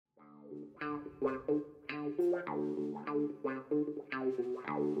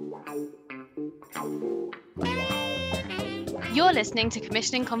You're listening to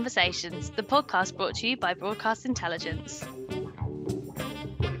Commissioning Conversations, the podcast brought to you by Broadcast Intelligence.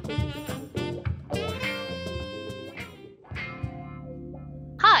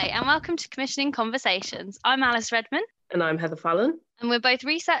 Hi, and welcome to Commissioning Conversations. I'm Alice Redman. And I'm Heather Fallon. And we're both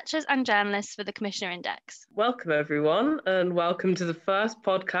researchers and journalists for the Commissioner Index. Welcome, everyone, and welcome to the first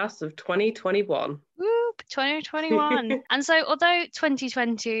podcast of 2021. Whoop, 2021. And so, although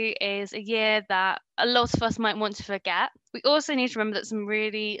 2020 is a year that a lot of us might want to forget, we also need to remember that some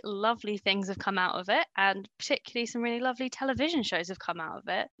really lovely things have come out of it, and particularly some really lovely television shows have come out of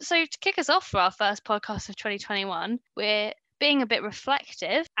it. So to kick us off for our first podcast of 2021, we're being a bit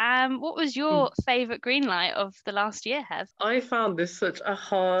reflective. What was your favourite green light of the last year, Hev? I found this such a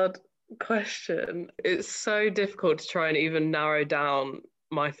hard question. It's so difficult to try and even narrow down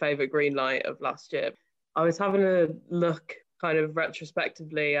my favourite green light of last year. I was having a look kind of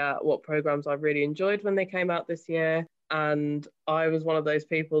retrospectively at what programmes I really enjoyed when they came out this year. And I was one of those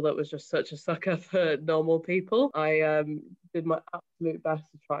people that was just such a sucker for Normal People. I did my absolute best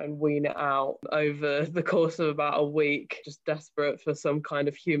to try and wean it out over the course of about a week, just desperate for some kind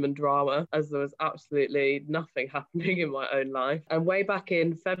of human drama, as there was absolutely nothing happening in my own life. And way back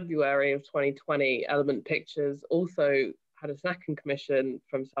in February of 2020, Element Pictures also had a second commission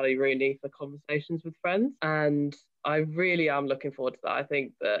from Sally Rooney for Conversations with Friends. And I really am looking forward to that. I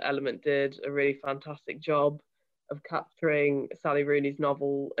think that Element did a really fantastic job of capturing Sally Rooney's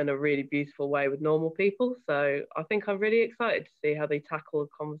novel in a really beautiful way with Normal People. So I think I'm really excited to see how they tackle a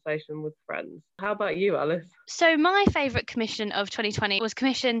conversation with friends. How about you, Alice? So my favourite commission of 2020 was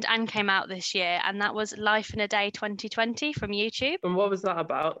commissioned and came out this year, and that was Life in a Day 2020 from YouTube. And what was that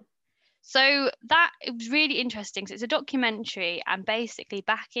about? So it was really interesting. So it's a documentary, and basically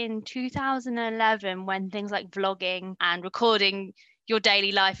back in 2011, when things like vlogging and recording your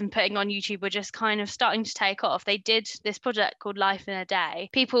daily life and putting on YouTube were just kind of starting to take off, they did this project called Life in a Day.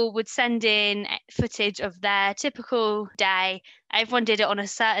 People would send in footage of their typical day. Everyone did it on a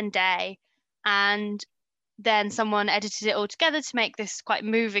certain day, and then someone edited it all together to make this quite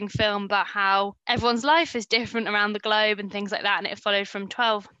moving film about how everyone's life is different around the globe and things like that. And it followed from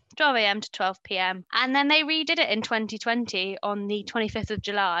 12 a.m. to 12 p.m. And then they redid it in 2020 on the 25th of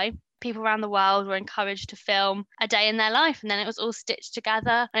July. People around the world were encouraged to film a day in their life, and then it was all stitched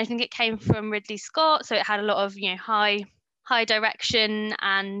together. And I think it came from Ridley Scott, so it had a lot of, high direction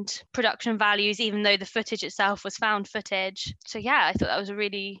and production values, even though the footage itself was found footage. So yeah, I thought that was a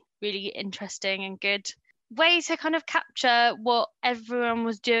really, really interesting and good way to kind of capture what everyone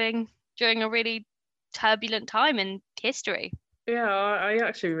was doing during a really turbulent time in history. Yeah, I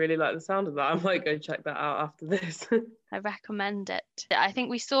actually really like the sound of that. I might go check that out after this. I recommend it. I think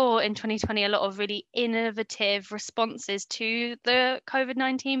we saw in 2020 a lot of really innovative responses to the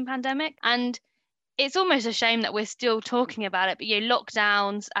COVID-19 pandemic. And it's almost a shame that we're still talking about it, but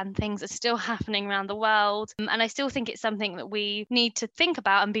lockdowns and things are still happening around the world. And I still think it's something that we need to think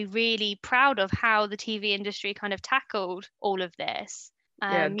about and be really proud of how the TV industry kind of tackled all of this.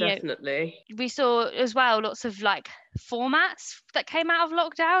 Yeah, definitely. We saw as well lots of formats that came out of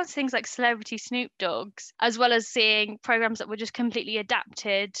lockdown, things like Celebrity Snoop Dogs, as well as seeing programs that were just completely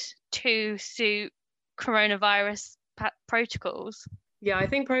adapted to suit coronavirus protocols. Yeah, I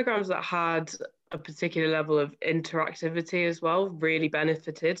think programs that had a particular level of interactivity as well really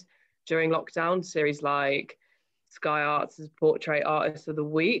benefited during lockdown. Series like Sky Arts' Portrait Artist of the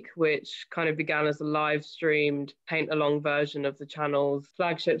Week, which kind of began as a live streamed paint-along version of the channel's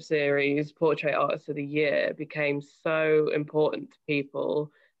flagship series, Portrait Artist of the Year, became so important to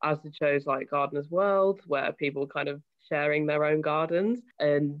people, as did shows like Gardener's World, where people kind of sharing their own gardens.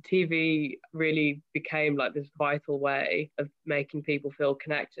 And TV really became this vital way of making people feel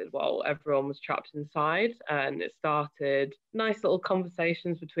connected while everyone was trapped inside. And it started nice little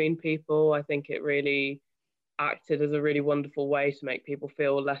conversations between people. I think it really acted as a really wonderful way to make people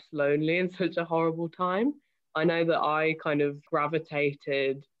feel less lonely in such a horrible time. I know that I kind of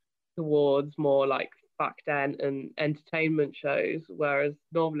gravitated towards more fact and entertainment shows, whereas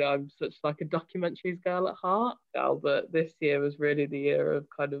normally I'm such a documentaries girl at heart. But this year was really the year of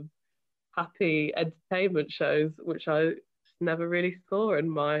kind of happy entertainment shows, which I never really saw in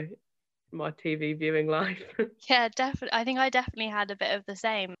my TV viewing life. Yeah, definitely. I think I definitely had a bit of the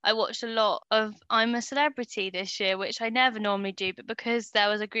same. I watched a lot of I'm a Celebrity this year, which I never normally do, but because there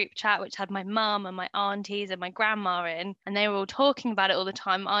was a group chat which had my mum and my aunties and my grandma in, and they were all talking about it all the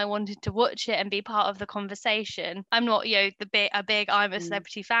time, I wanted to watch it and be part of the conversation. I'm not, a big I'm a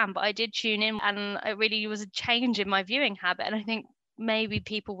Celebrity fan, but I did tune in, and it really was a change in my viewing habit. And I think maybe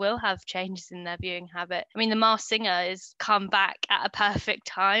people will have changes in their viewing habit. I mean, The Masked Singer has come back at a perfect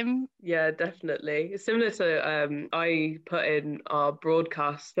time. Yeah, definitely. It's similar to I put in our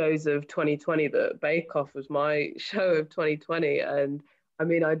broadcast shows of 2020 that Bake Off was my show of 2020, and I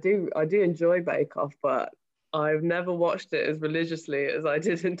mean I do enjoy Bake Off, but I've never watched it as religiously as I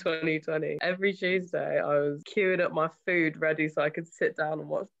did in 2020. Every Tuesday, I was queuing up my food ready so I could sit down and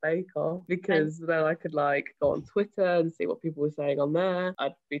watch Bake Off, because then I could like go on Twitter and see what people were saying on there.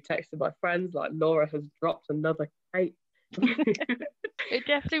 I'd be texting my friends like, Laura has dropped another cake. It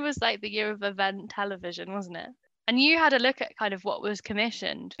definitely was like the year of event television, wasn't it? And you had a look at kind of what was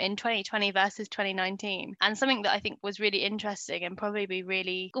commissioned in 2020 versus 2019. And something that I think was really interesting and probably be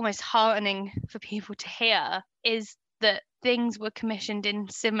really almost heartening for people to hear is that things were commissioned in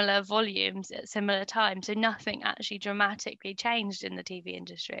similar volumes at similar times. So nothing actually dramatically changed in the TV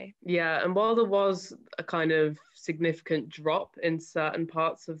industry. Yeah, and while there was a kind of significant drop in certain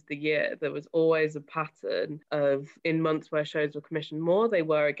parts of the year, there was always a pattern of, in months where shows were commissioned more, they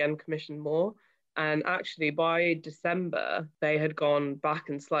were again commissioned more. And actually, by December, they had gone back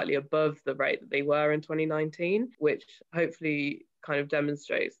and slightly above the rate that they were in 2019, which hopefully kind of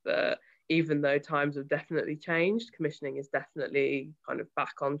demonstrates that even though times have definitely changed, commissioning is definitely kind of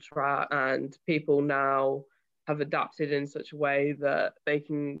back on track, and people now have adapted in such a way that they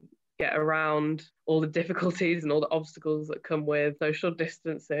can get around all the difficulties and all the obstacles that come with social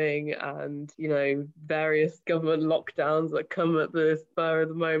distancing and, you know, various government lockdowns that come at the spur of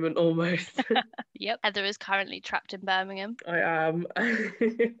the moment almost. Yep. Heather is currently trapped in Birmingham. I am.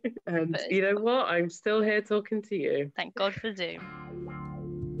 And you know what? I'm still here talking to you. Thank God for Zoom.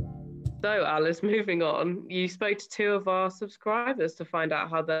 So, Alice, moving on, you spoke to 2 of our subscribers to find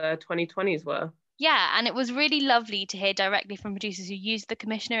out how their 2020s were. Yeah, and it was really lovely to hear directly from producers who used the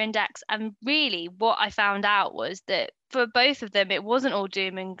Commissioner Index. And really, what I found out was that for both of them, it wasn't all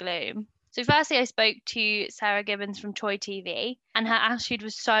doom and gloom. So firstly, I spoke to Sarah Gibbons from Troy TV, and her attitude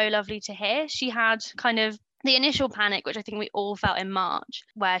was so lovely to hear. She had kind of the initial panic, which I think we all felt in March,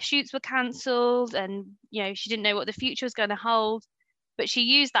 where shoots were cancelled and, you know, she didn't know what the future was going to hold. But she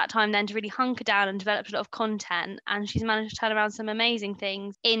used that time then to really hunker down and develop a lot of content, and she's managed to turn around some amazing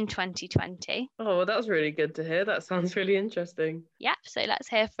things in 2020. Oh, well, that's really good to hear. That sounds really interesting. Yep, so let's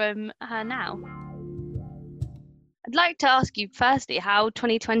hear from her now. I'd like to ask you firstly how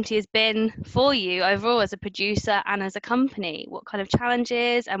 2020 has been for you overall as a producer and as a company. What kind of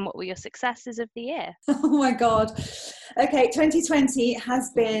challenges and what were your successes of the year? Oh my God. Okay, 2020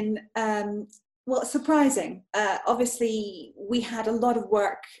 has been well, surprising. Obviously, we had a lot of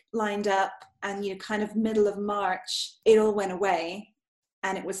work lined up, and kind of middle of March, it all went away,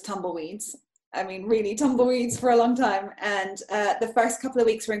 and it was tumbleweeds. I mean, really tumbleweeds for a long time. And the first couple of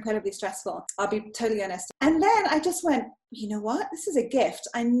weeks were incredibly stressful, I'll be totally honest. And then I just went, you know what? This is a gift.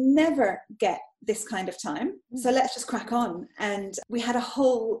 I never get this kind of time. So let's just crack on. And we had a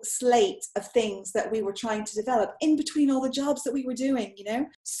whole slate of things that we were trying to develop in between all the jobs that we were doing,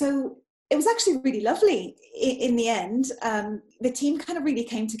 So it was actually really lovely in the end. The team kind of really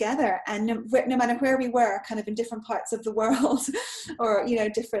came together, and no matter where we were, kind of in different parts of the world or,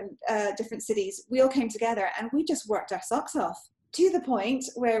 different cities, we all came together and we just worked our socks off to the point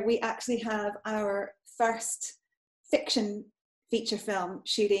where we actually have our first fiction feature film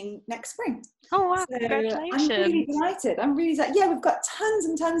shooting next spring. Oh, wow. So Congratulations. I'm really delighted. We've got tons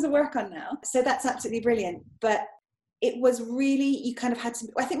and tons of work on now. So that's absolutely brilliant. But it was really,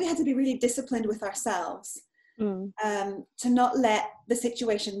 I think we had to be really disciplined with ourselves to not let the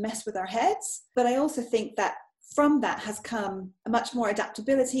situation mess with our heads. But I also think that from that has come a much more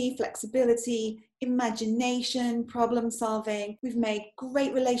adaptability, flexibility, imagination, problem solving. We've made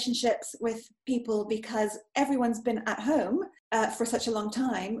great relationships with people because everyone's been at home for such a long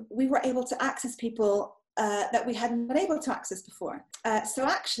time. We were able to access people that we hadn't been able to access before. So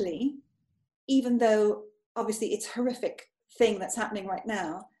actually, even though obviously it's a horrific thing that's happening right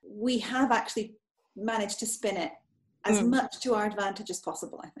now, we have actually managed to spin it as much to our advantage as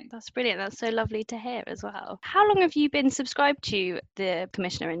possible, I think. That's brilliant. That's so lovely to hear as well. How long have you been subscribed to the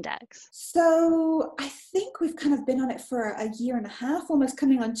Commissioner Index? So I think we've kind of been on it for a year and a half, almost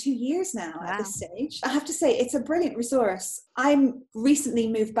coming on 2 years now. Wow. At this stage. I have to say, it's a brilliant resource. I recently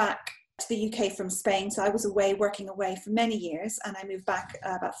moved back to the UK from Spain, so I was working away for many years, and I moved back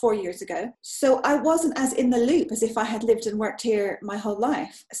about 4 years ago, so I wasn't as in the loop as if I had lived and worked here my whole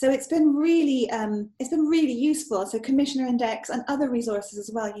life. So it's been really useful. So Commissioner Index and other resources as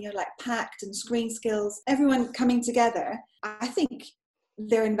well, like PACT and Screen Skills, everyone coming together, I think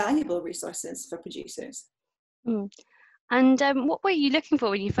they're invaluable resources for producers. And what were you looking for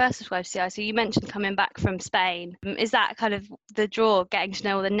when you first subscribed to CI? So you mentioned coming back from Spain. Is that kind of the draw, getting to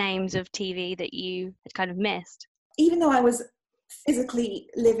know all the names of TV that you had kind of missed? Even though I was physically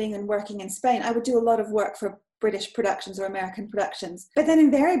living and working in Spain, I would do a lot of work for British productions or American productions. But then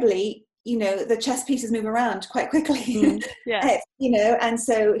invariably, you know, the chess pieces move around quite quickly. Yeah. You know, and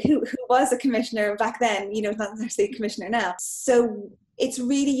so who was a commissioner back then, you know, not necessarily a commissioner now. So it's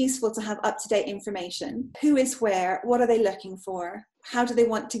really useful to have up-to-date information. Who is where? What are they looking for? How do they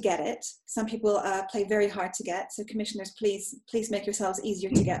want to get it? Some people play very hard to get. So commissioners, please make yourselves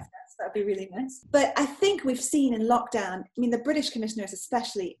easier to get. That would be really nice. But I think we've seen in lockdown, I mean, the British commissioners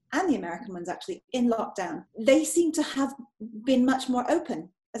especially, and the American ones actually, in lockdown, they seem to have been much more open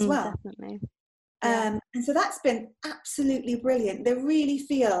as well. Definitely. And so that's been absolutely brilliant. There really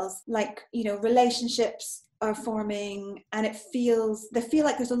feels like, you know, relationships are forming, and they feel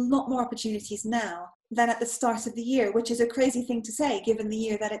like there's a lot more opportunities now than at the start of the year, which is a crazy thing to say given the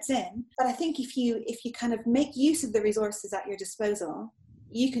year that it's in. But I think if you kind of make use of the resources at your disposal,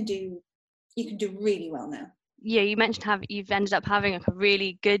 you can do really well now. Yeah, you mentioned you've ended up having a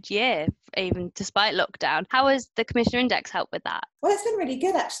really good year, even despite lockdown. How has the Commissioner Index helped with that? Well, it's been really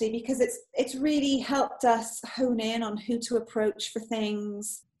good actually, because it's really helped us hone in on who to approach for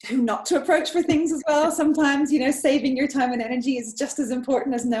things, who not to approach for things as well. Sometimes, you know, saving your time and energy is just as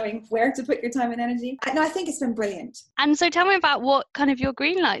important as knowing where to put your time and energy. I think it's been brilliant. And so tell me about what kind of your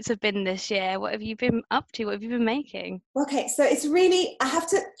green lights have been this year. What have you been up to? What have you been making? Okay, so it's really, I have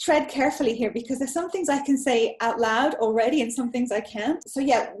to tread carefully here because there's some things I can say out loud already and some things I can't. So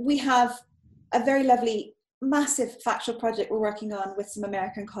yeah, we have a very lovely massive factual project we're working on with some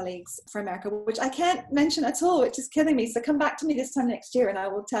American colleagues for America, which I can't mention at all, which is killing me. So come back to me this time next year and I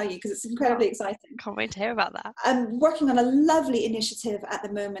will tell you, because it's incredibly exciting. Can't wait to hear about that. I'm working on a lovely initiative at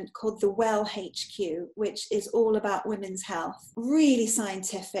the moment called the Well HQ, which is all about women's health. Really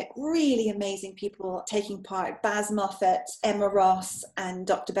scientific, really amazing people taking part. Baz Moffat, Emma Ross, and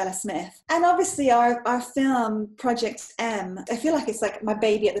Dr. Bella Smith. And obviously our film, Project M, I feel like it's like my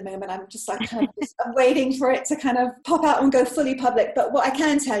baby at the moment. I'm just like kind of I'm waiting for it to kind of pop out and go fully public. But what I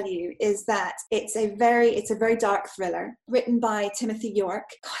can tell you is that it's a very dark thriller written by Timothy York.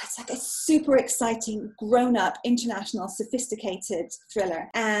 God, it's like a super exciting, grown-up, international, sophisticated thriller.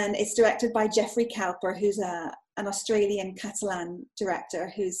 And it's directed by Jeffrey Cowper, who's an Australian Catalan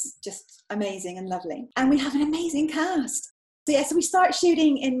director who's just amazing and lovely. And we have an amazing cast. So we start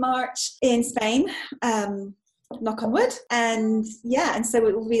shooting in March in Spain. Knock on wood, and so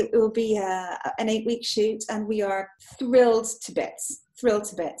it will be an 8-week shoot, and we are thrilled to bits.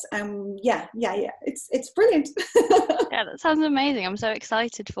 It's brilliant. Yeah, that sounds amazing. I'm so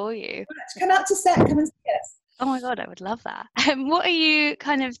excited for you. Come out to set, come and see us. Oh my God, I would love that. What are you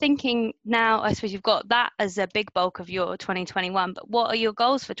kind of thinking now? I suppose you've got that as a big bulk of your 2021, but what are your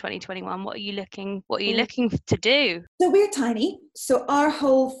goals for 2021? What are you looking to do? So we're tiny. So our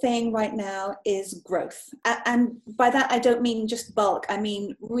whole thing right now is growth. And by that, I don't mean just bulk. I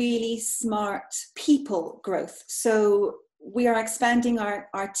mean really smart people growth. So we are expanding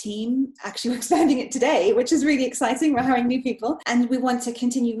our team. Actually, we're expanding it today, which is really exciting. We're hiring new people and we want to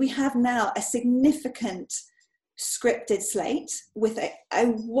continue. We have now a significant scripted slate with a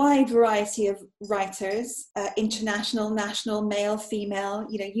wide variety of writers, international, national, male, female,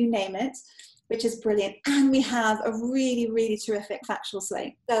 you name it, which is brilliant. And we have a really, really terrific factual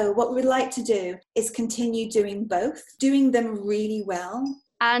slate. So what we'd like to do is continue doing both, doing them really well.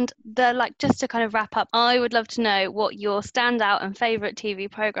 And just to kind of wrap up, I would love to know what your standout and favourite TV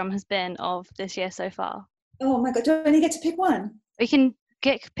programme has been of this year so far. Oh my God, do I only get to pick one? We can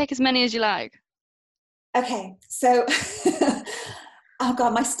pick as many as you like. Okay, so, oh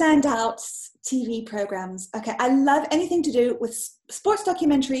God, my standout TV programs. Okay, I love anything to do with sports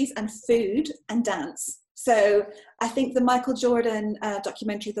documentaries and food and dance. So I think the Michael Jordan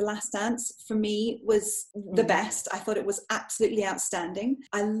documentary, The Last Dance, for me was the best. I thought it was absolutely outstanding.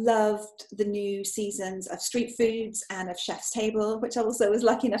 I loved the new seasons of Street Foods and of Chef's Table, which I also was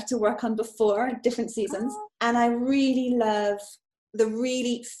lucky enough to work on before, different seasons. And I really love the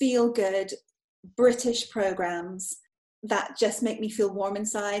really feel-good British programs that just make me feel warm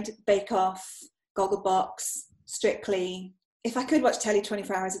inside. Bake Off, Gogglebox, Strictly. If I could watch telly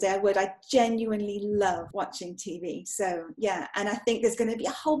 24 hours a day, I would. I genuinely love watching TV. So yeah, and I think there's going to be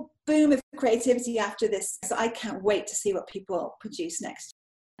a whole boom of creativity after this. So I can't wait to see what people produce next.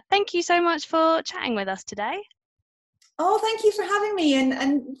 Thank you so much for chatting with us today. Oh, thank you for having me,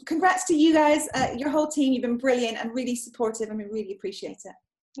 and congrats to you guys, your whole team. You've been brilliant and really supportive, and we really appreciate it.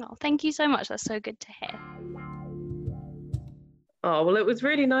 Oh, thank you so much. That's so good to hear. Oh, well, it was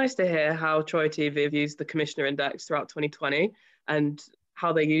really nice to hear how Troy TV have used the Commissioner Index throughout 2020 and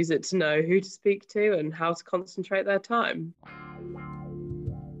how they use it to know who to speak to and how to concentrate their time.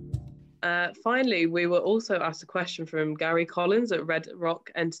 Finally, we were also asked a question from Gary Collins at Red Rock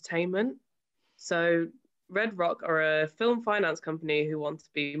Entertainment. So Red Rock are a film finance company who want to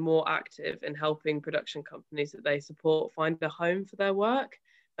be more active in helping production companies that they support find a home for their work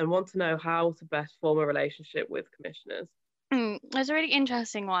and want to know how to best form a relationship with commissioners. That's a really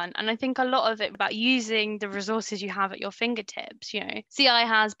interesting one. And I think a lot of it about using the resources you have at your fingertips. You know, CI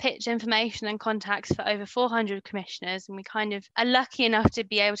has pitch information and contacts for over 400 commissioners, and we kind of are lucky enough to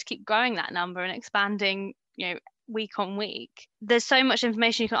be able to keep growing that number and expanding, you know, week on week. There's so much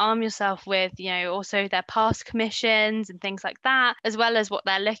information you can arm yourself with, you know, also their past commissions and things like that, as well as what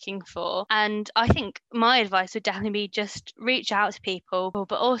they're looking for. And I think my advice would definitely be just reach out to people,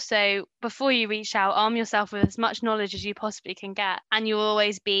 but also before you reach out, arm yourself with as much knowledge as you possibly can get, and you'll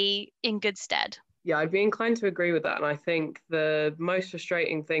always be in good stead. Yeah, I'd be inclined to agree with that. And I think the most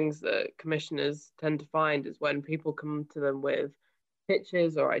frustrating things that commissioners tend to find is when people come to them with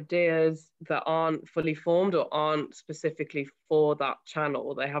pitches or ideas that aren't fully formed or aren't specifically for that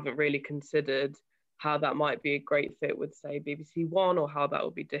channel. They haven't really considered how that might be a great fit with, say, BBC One, or how that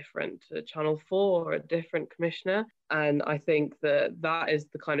would be different to Channel 4 or a different commissioner. And I think that is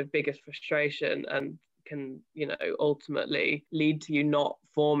the kind of biggest frustration and can, you know, ultimately lead to you not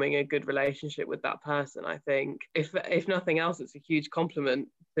forming a good relationship with that person. I think if nothing else, it's a huge compliment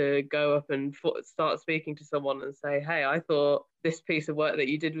to go up and start speaking to someone and say, hey, I thought this piece of work that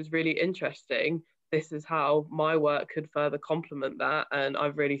you did was really interesting. This is how my work could further complement that. And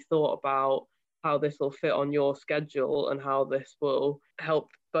I've really thought about how this will fit on your schedule and how this will help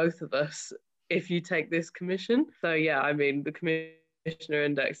both of us if you take this commission. So yeah, I mean, the Commissioner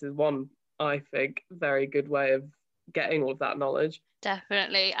Index is one, I think, very good way of getting all of that knowledge.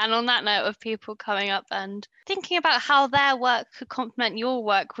 Definitely. And on that note of people coming up and thinking about how their work could complement your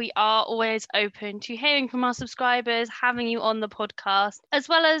work, we are always open to hearing from our subscribers, having you on the podcast, as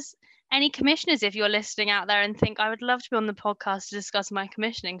well as any commissioners. If you're listening out there and think, I would love to be on the podcast to discuss my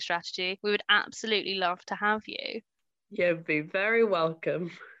commissioning strategy, we would absolutely love to have you. You'd be very welcome.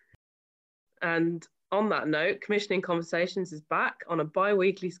 And on that note, Commissioning Conversations is back on a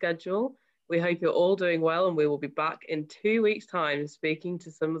bi-weekly schedule. We hope you're all doing well, and we will be back in 2 weeks' time speaking to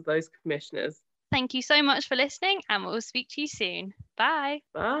some of those commissioners. Thank you so much for listening, and we'll speak to you soon. Bye.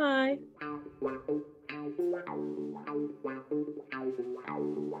 Bye.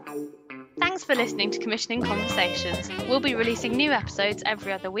 Thanks for listening to Commissioning Conversations. We'll be releasing new episodes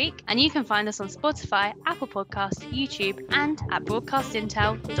every other week, and you can find us on Spotify, Apple Podcasts, YouTube, and at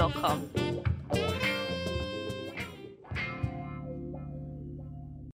broadcastintel.com.